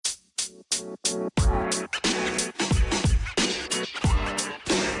Niggas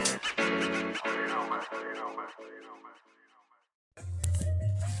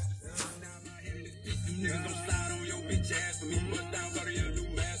gon' slide on your bitch ass for me. Bust down, go to your new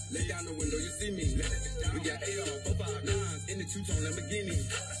mask. Lay down the window, you see me. We got AR, 459s in the two-tone Lamborghini.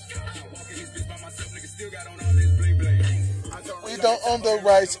 I walk in this bitch by myself, niggas still got on all this bling bling. We don't own the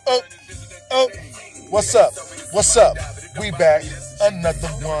rights. Oh, what's up? What's up? We back, another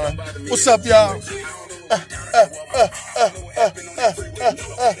one. What's up, y'all?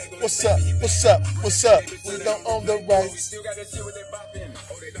 What's up? What's up? What's up? We don't own the rights.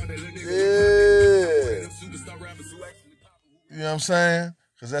 Yeah. You know what I'm saying?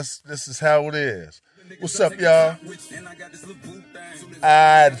 Because this is how it is. What's up, y'all? I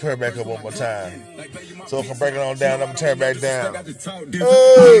had to turn back up one more time. So if I break it on down, I'm going to turn back down.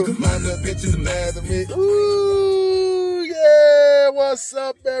 Oh, mama bitches mad at me. Ooh, yeah. What's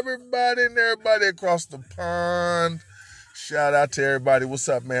up, everybody and everybody across the pond? Shout out to everybody. What's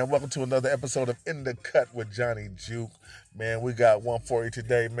up, man? Welcome to another episode of In the Cut with Johnny Juke. Man, we got one for you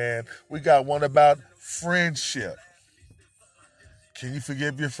today, man. We got one about friendship. Can you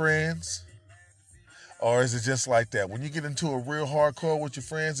forgive your friends? Or is it just like that? When you get into a real hardcore with your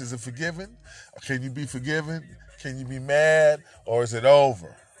friends, is it forgiven? Or can you be forgiven? Can you be mad? Or is it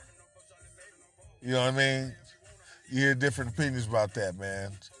over? You know what I mean? You hear different opinions about that,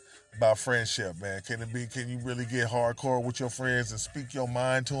 man. About friendship, man. Can you really get hardcore with your friends and speak your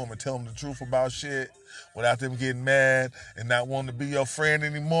mind to them and tell them the truth about shit without them getting mad and not wanting to be your friend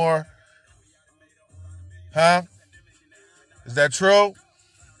anymore? Huh? Is that true?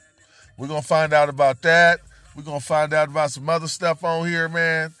 We're going to find out about that. We're going to find out about some other stuff on here,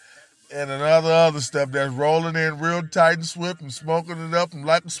 man. And other stuff that's rolling in real tight and swift and smoking it up and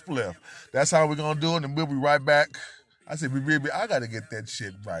like a spliff. That's how we're going to do it, and we'll be right back. I said, I got to get that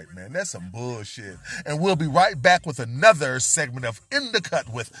shit right, man. That's some bullshit. And we'll be right back with another segment of In the Cut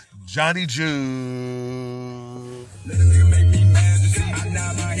with Johnny Juke. Let a nigga make me mad. Just see I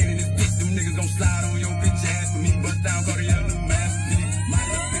nod my head in this bitch. Them niggas gon' slide on your bitch ass for me. Bust down, go to your new mask. My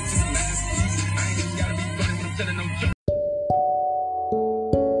little bitch is a masterpiece. I ain't even gotta be funny when I'm telling no joke.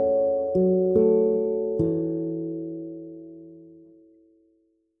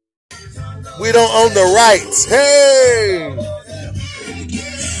 We don't own the rights. Hey!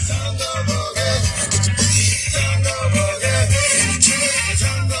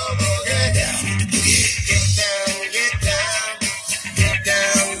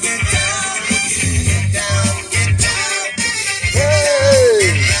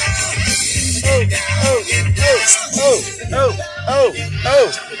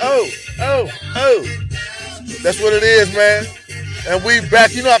 Oh. That's what it is, man. And we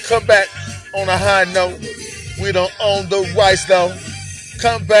back. You know I come back on a high note. We don't own the rights, though.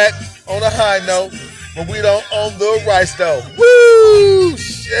 Come back on a high note. But we don't own the rights, though. Woo!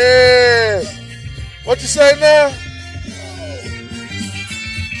 Shit! What you say now?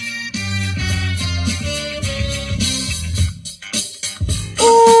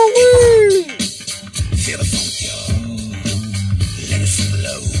 Ooh-wee! Feel the funk, y'all. Let it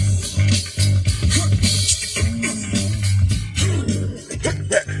flow.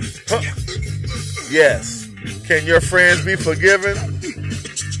 Yes. Can your friends be forgiven?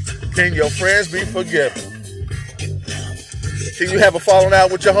 Can your friends be forgiven? Can you have a falling out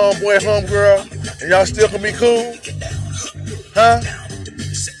with your homeboy, homegirl, and y'all still can be cool? Huh?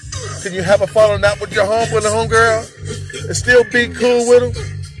 Can you have a falling out with your homeboy and homegirl and still be cool with them?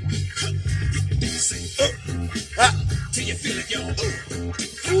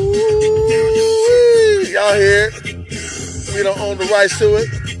 Ooh, y'all hear it? We don't own the rights to it.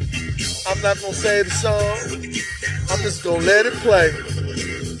 I'm not going to say the song. I'm just going to let it play.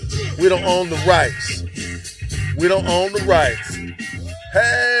 We don't own the rights. We don't own the rights.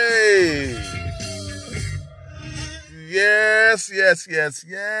 Hey!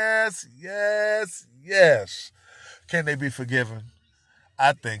 Yes. Can they be forgiven?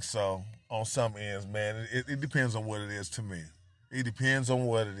 I think so. On some ends, man. It depends on what it is to me. It depends on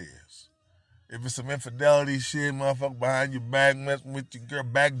what it is. If it's some infidelity shit, motherfucker behind your back, messing with your girl,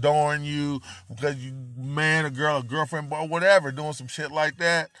 backdooring you because you man, a girl, a girlfriend, boy, whatever, doing some shit like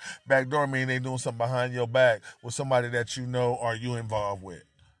that, backdoor mean they doing something behind your back with somebody that you know or you involved with.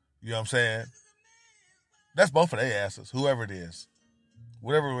 You know what I'm saying? That's both of their asses, whoever it is.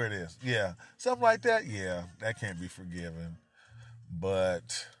 Whatever it is. Yeah. Something like that, yeah, that can't be forgiven.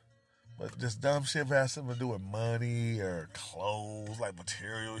 But this dumb shit has something to do with money or clothes, like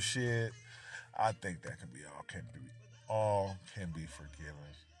material shit. I think that all can be forgiven.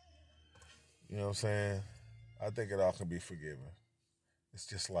 You know what I'm saying? I think it all can be forgiven. It's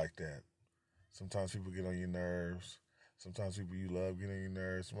just like that. Sometimes people get on your nerves. Sometimes people you love get on your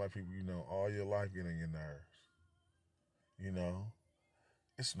nerves. Sometimes people you know all your life get on your nerves. You know,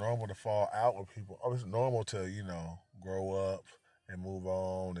 it's normal to fall out with people. Oh, it's normal to, grow up and move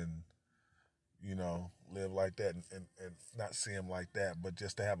on and, live like that and not see them like that. But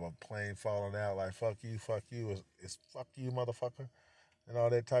just to have a plain falling out like, fuck you, it's fuck you, motherfucker, and all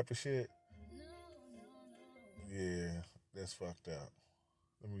that type of shit. Yeah, that's fucked up.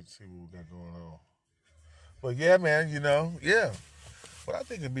 Let me see what we got going on. But yeah, man, yeah. But I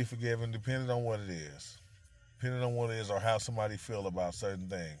think it'd be forgiven depending on what it is. Depending on what it is or how somebody feel about certain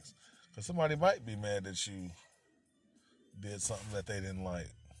things. Because somebody might be mad that you did something that they didn't like.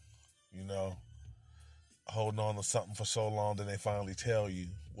 Holding on to something for so long that they finally tell you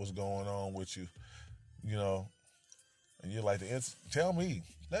what's going on with you, and you're like, tell me,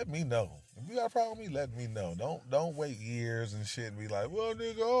 let me know. If you got a problem with me, let me know. Don't wait years and shit and be like, well,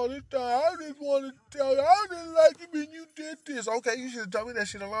 nigga, all this time, I just wanted to tell you, I didn't like you when you did this. Okay, you should have told me that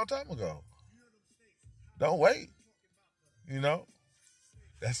shit a long time ago. Don't wait.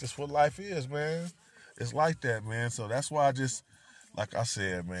 That's just what life is, man. It's like that, man. So that's why like I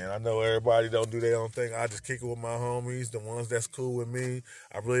said, man, I know everybody don't do their own thing. I just kick it with my homies, the ones that's cool with me.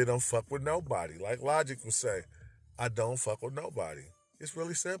 I really don't fuck with nobody. Like Logic would say, I don't fuck with nobody. It's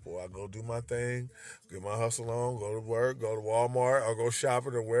really simple. I go do my thing, get my hustle on, go to work, go to Walmart, or go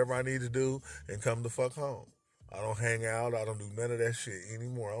shopping or wherever I need to do, and come the fuck home. I don't hang out. I don't do none of that shit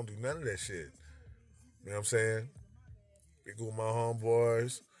anymore. I don't do none of that shit. You know what I'm saying? Be cool with my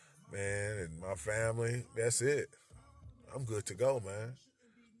homeboys, man, and my family. That's it. I'm good to go, man.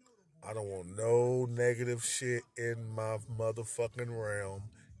 I don't want no negative shit in my motherfucking realm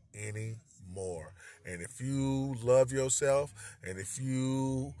anymore. And if you love yourself and if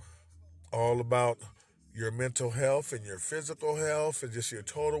you all about your mental health and your physical health and just your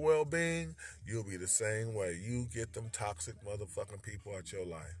total well-being, you'll be the same way. You get them toxic motherfucking people out your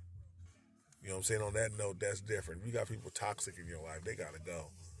life. You know what I'm saying? On that note, that's different. If you got people toxic in your life, they got to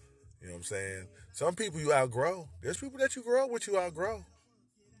go. You know what I'm saying? Some people you outgrow. There's people that you grow with, you outgrow.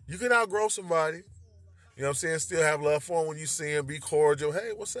 You can outgrow somebody. You know what I'm saying? Still have love for them when you see them, be cordial.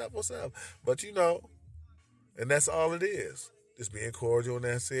 Hey, what's up? But and that's all it is. Just being cordial and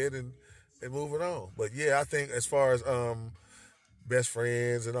that's it and moving on. But yeah, I think as far as best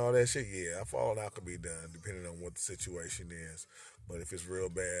friends and all that shit, yeah, a falling out can be done depending on what the situation is. But if it's real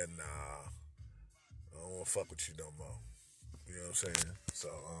bad, nah, I don't want to fuck with you no more. You know what I'm saying? So,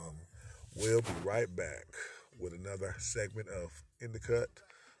 we'll be right back with another segment of In the Cut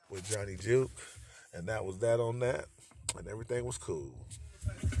with Johnny Juke. And that was that on that. And everything was cool.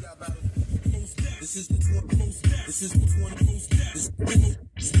 This is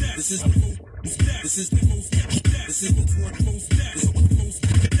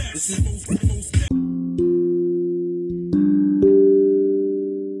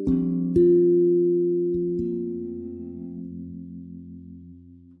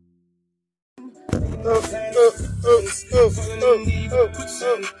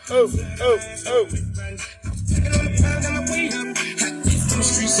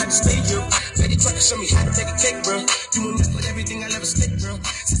show me how to take a cake, bro. Doing this for everything I'll ever stick, bro.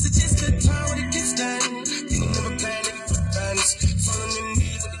 Since it's just the time when it gets done. You never plan any quick bands. Falling in me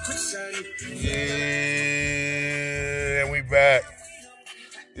with the quicksand. Yeah, we back.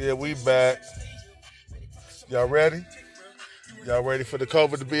 Yeah, we back. Y'all ready? Y'all ready for the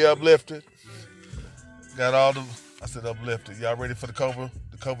COVID to be uplifted? Got all the, I said uplifted. Y'all ready for the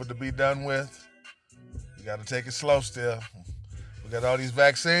COVID to be done with? You got to take it slow still. We got all these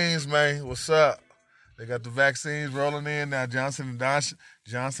vaccines, man. What's up? They got the vaccines rolling in now. Johnson &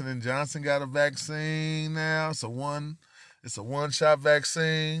 Johnson got a vaccine now. It's a one-shot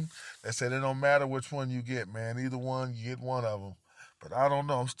vaccine. They said it don't matter which one you get, man. Either one, you get one of them. But I don't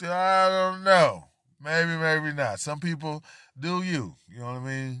know. I don't know. Maybe not. Some people do you. You know what I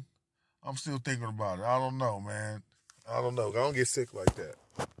mean? I'm still thinking about it. I don't know, man. I don't know. I don't get sick like that.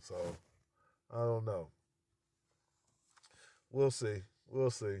 So, I don't know. We'll see.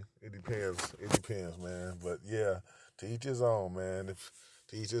 It depends, man. But yeah, to each his own, man.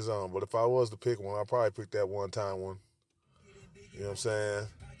 To each his own. But if I was to pick one, I'd probably pick that one-time one. You know what I'm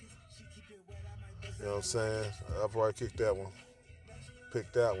saying? I'd probably pick that one.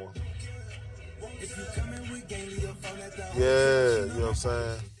 Yeah, you know what I'm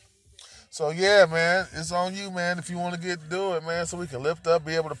saying? So yeah, man, it's on you, man, if you want to do it, man, so we can lift up,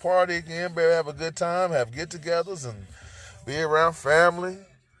 be able to party again, be able to have a good time, have get-togethers, and be around family.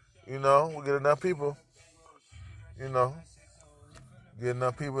 We get enough people, to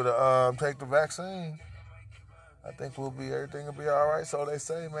take the vaccine. I think everything will be all right, so they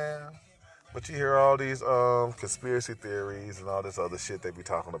say, man. But you hear all these conspiracy theories and all this other shit they be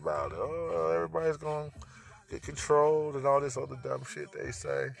talking about. Oh, everybody's going to get controlled and all this other dumb shit they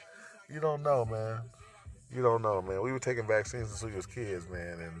say. You don't know, man. You don't know, man. We were taking vaccines since we was kids,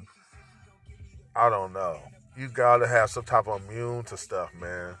 man, and I don't know. You got to have some type of immune to stuff,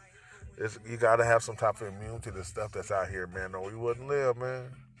 man. You got to have some type of immunity to stuff that's out here, man. No, we wouldn't live, man.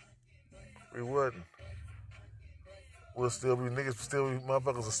 We wouldn't. We'll still be,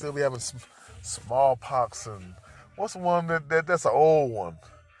 motherfuckers will still be having smallpox and what's the one that's an old one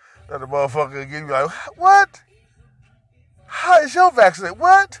that the motherfucker give you like, what? How is your vaccine?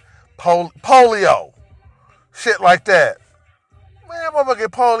 What? Polio. Shit like that. Man, motherfucker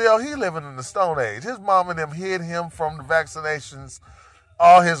get polio, he living in the Stone Age. His mom and them hid him from the vaccinations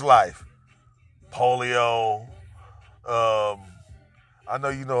all his life. Polio. I know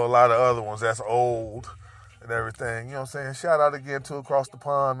you know a lot of other ones that's old and everything. You know what I'm saying? Shout out again to Across the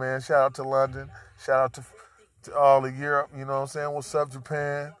Pond, man. Shout out to London. Shout out to all of Europe. You know what I'm saying? What's up,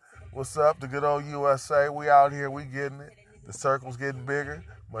 Japan? What's up, the good old USA? We out here. We getting it. The circle's getting bigger.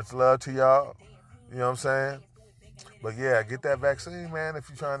 Much love to y'all. You know what I'm saying? But yeah, get that vaccine, man, if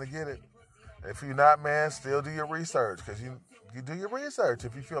you're trying to get it. If you're not, man, still do your research. Because you do your research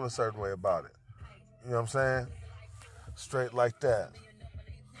if you feel a certain way about it. You know what I'm saying? Straight like that.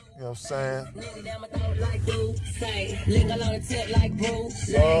 You know what I'm saying?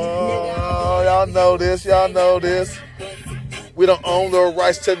 Oh, y'all know this. Y'all know this. We don't own the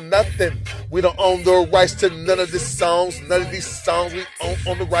rights to nothing. We don't own the rights to none of these songs. None of these songs. We don't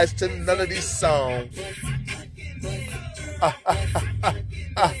own the rights to none of these songs.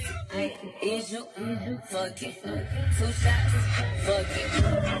 Is you fuck it? 2 shots, fuck it.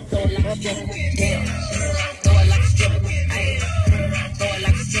 Throw it like a stripper, damn. Throw it like a stripper, ayy. Throw it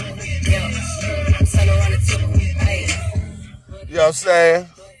like a stripper, damn. Turn around and tip, ayy. You know what I'm saying?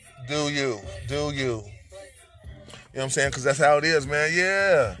 Do you. You know what I'm saying? Because that's how it is, man.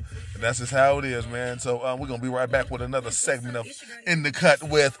 Yeah. And that's just how it is, man. So we're going to be right back with another segment of In the Cut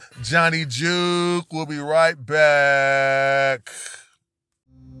with Johnny Juke. We'll be right back.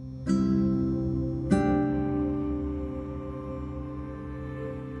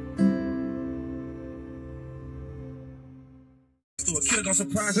 A killer gon'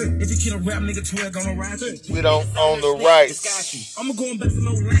 surprise you. If you kill a rap nigga, 12 gonna rise you. We don't own the rights. I'm going back to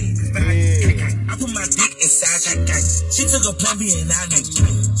no lane. I put my dick inside that gang. She took a plan B and I knew.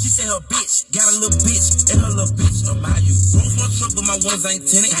 She said her bitch got a little bitch and her little bitch a Mayu. Roll for a truck but my ones ain't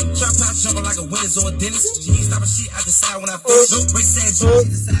tinted. Trap out jumping like a Wiz or a dentist. She ain't stopping shit, I decide when I fuck. No, race said she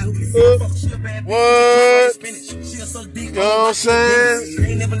decide who can fuck. She a bad bitch. What? She'll suck dick. You know what I'm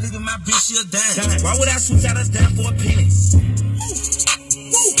saying? Ain't never leaving my bitch, she a dime. Why would I switch out a dime for a penny?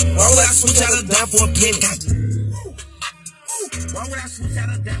 Why would I switch out a dime for a penny? Why would I switch out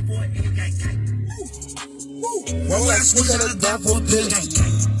a dime for a penny? Why would I switch out a dime for a penny?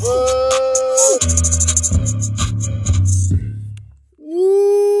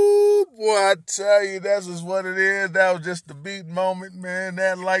 Woo, boy, I tell you, that's just what it is. That was just the beat moment, man.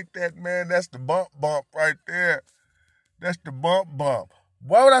 That like that, man. That's the bump right there. That's the bump.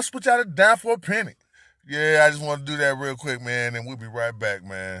 Why would I switch out a dime for a penny? Yeah, I just want to do that real quick, man, and we'll be right back,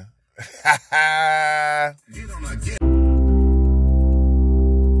 man.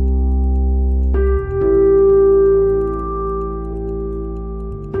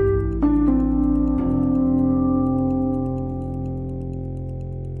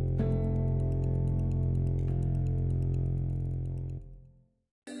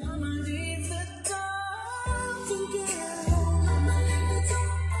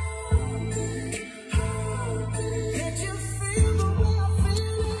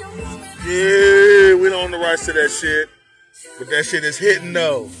 Yeah, we don't own the rights to that shit. But that shit is hitting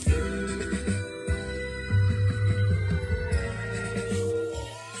though.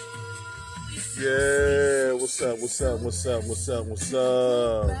 Yeah, what's up?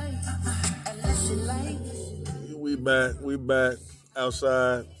 We back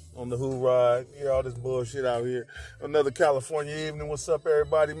outside on the Who Ride. Hear all this bullshit out here. Another California evening. What's up,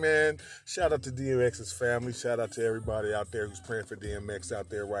 everybody, man? Shout out to DMX's family. Shout out to everybody out there who's praying for DMX out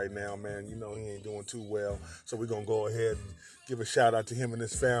there right now, man. You know he ain't doing too well. So we're going to go ahead and give a shout out to him and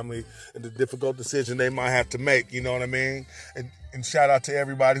his family and the difficult decision they might have to make, you know what I mean? And shout out to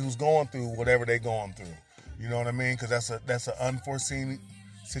everybody who's going through whatever they're going through. You know what I mean? Because that's an unforeseen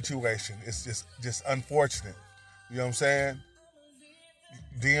situation. It's just unfortunate. You know what I'm saying?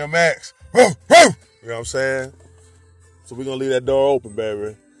 DMX. Woo, woo! You know what I'm saying? So we're going to leave that door open,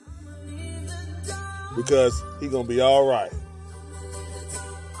 baby. Because he going to be all right.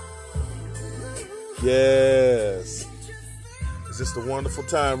 Yes. It's just a wonderful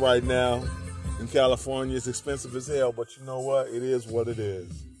time right now in California. It's expensive as hell, but you know what? It is what it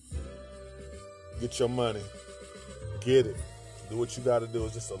is. Get your money. Get it. Do what you got to do.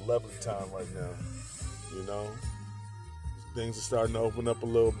 It's just a lovely time right now. You know? Things are starting to open up a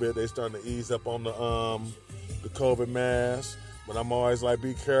little bit. They're starting to ease up on the COVID mask. But I'm always like,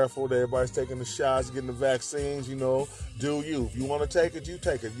 be careful. Everybody's taking the shots, getting the vaccines, you know. Do you. If you want to take it, you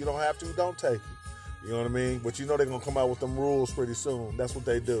take it. If you don't have to, don't take it. You know what I mean? But you know they're going to come out with them rules pretty soon. That's what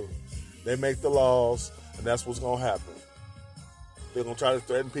they do. They make the laws, and that's what's going to happen. They're going to try to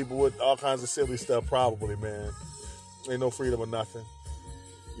threaten people with all kinds of silly stuff probably, man. Ain't no freedom or nothing.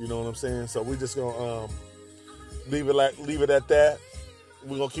 You know what I'm saying? So we just going to leave it at that.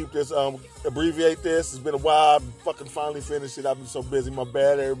 We're going to keep this, abbreviate this. It's been a while. I fucking finally finished it. I've been so busy. My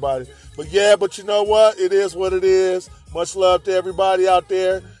bad, everybody. But you know what? It is what it is. Much love to everybody out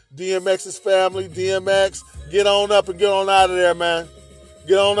there. DMX's family, DMX. Get on up and get on out of there, man.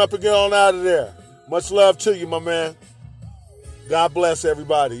 Get on up and get on out of there. Much love to you, my man. God bless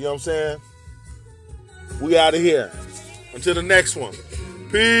everybody. You know what I'm saying? We out of here. Until the next one.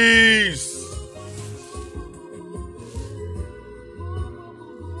 Peace.